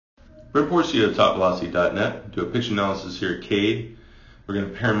Brent Porcio of TopVelocity.net. Do a pitch analysis here at Cade. We're going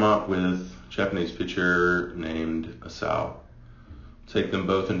to pair them up with a Japanese pitcher named Asao. Take them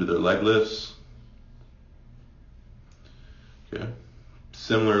both into their leg lifts. Okay.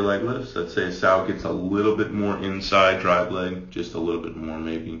 Similar leg lifts. Let's say Asao gets a little bit more inside drive leg, just a little bit more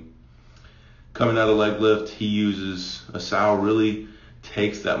maybe. Coming out of leg lift, Asao really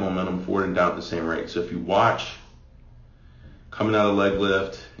takes that momentum forward and down at the same rate. So if you watch coming out of leg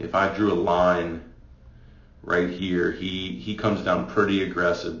lift, if I drew a line right here, he comes down pretty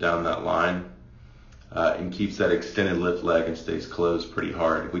aggressive down that line and keeps that extended lift leg and stays closed pretty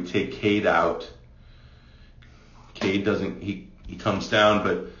hard. If we take Cade out, Cade doesn't, he comes down,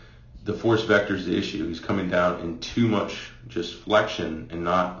 but the force vector is the issue. He's coming down in too much just flexion and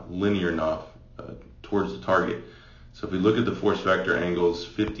not linear enough towards the target. So if we look at the force vector angles,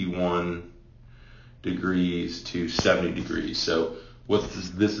 51 degrees to 70 degrees. So what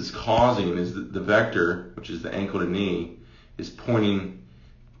this is causing is that the vector, which is the ankle to knee, is pointing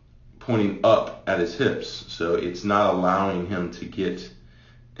up at his hips. So it's not allowing him to get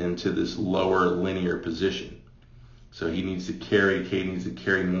into this lower linear position. So Cade needs to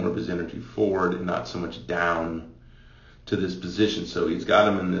carry more of his energy forward and not so much down to this position. So he's got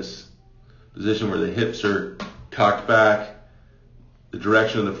him in this position where the hips are cocked back. The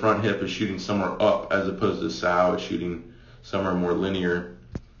direction of the front hip is shooting somewhere up as opposed to Sao is shooting somewhere more linear,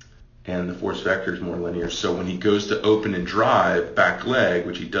 and the force vector is more linear. So when he goes to open and drive back leg,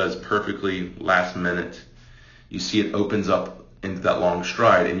 which he does perfectly last minute, you see it opens up into that long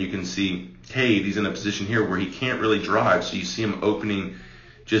stride, and you can see Cade, he's in a position here where he can't really drive, so you see him opening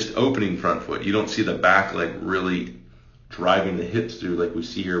front foot. You don't see the back leg really driving the hips through like we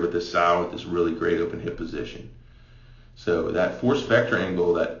see here with the Sao with this really great open hip position. So that force vector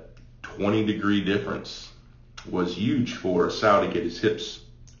angle, that 20-degree difference, was huge for Sao to get his hips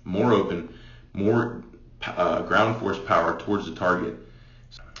more open, more ground force power towards the target.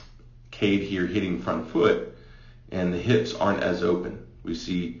 Cade here hitting front foot, and the hips aren't as open. We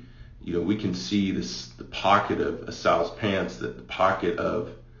see, we can see the pocket of Asao's pants, that the pocket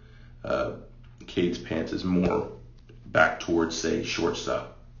of Cade's pants is more back towards, say,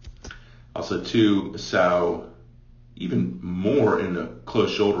 shortstop. Also, too, Asao, even more in the close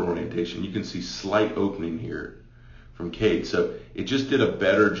shoulder orientation, you can see slight opening here from Cade. So it just did a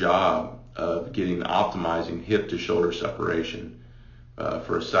better job of optimizing hip to shoulder separation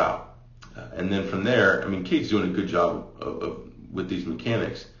for Asao. And then from there, Cade's doing a good job with these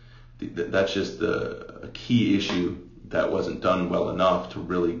mechanics. That's just a key issue that wasn't done well enough to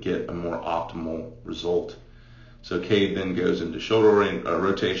really get a more optimal result. So Cade then goes into shoulder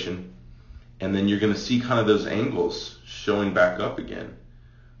rotation, and then you're going to see kind of those angles showing back up again.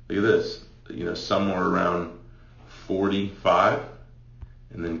 Look at this, somewhere around 45,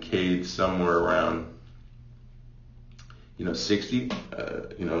 and then Cade somewhere around 60,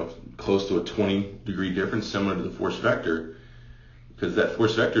 close to a 20-degree difference, similar to the force vector, because that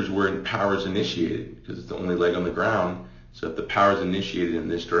force vector is where power is initiated, because it's the only leg on the ground. So if the power is initiated in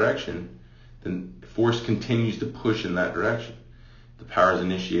this direction, then force continues to push in that direction. If the power is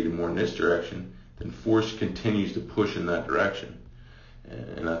initiated more in this direction, then force continues to push in that direction.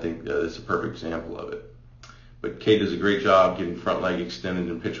 And I think that's a perfect example of it. But Cade does a great job getting front leg extended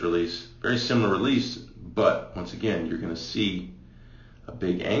in pitch release. Very similar release, but once again, you're going to see a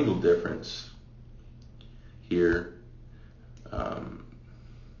big angle difference here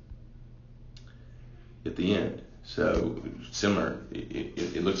at the end. So similar,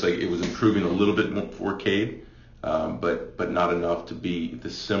 it looks like it was improving a little bit more for Cade, but not enough to be the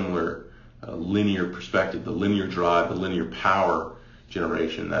similar linear perspective, the linear drive, the linear power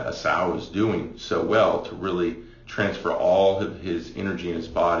generation that Asao is doing so well to really transfer all of his energy in his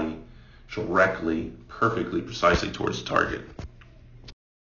body directly, perfectly, precisely towards the target.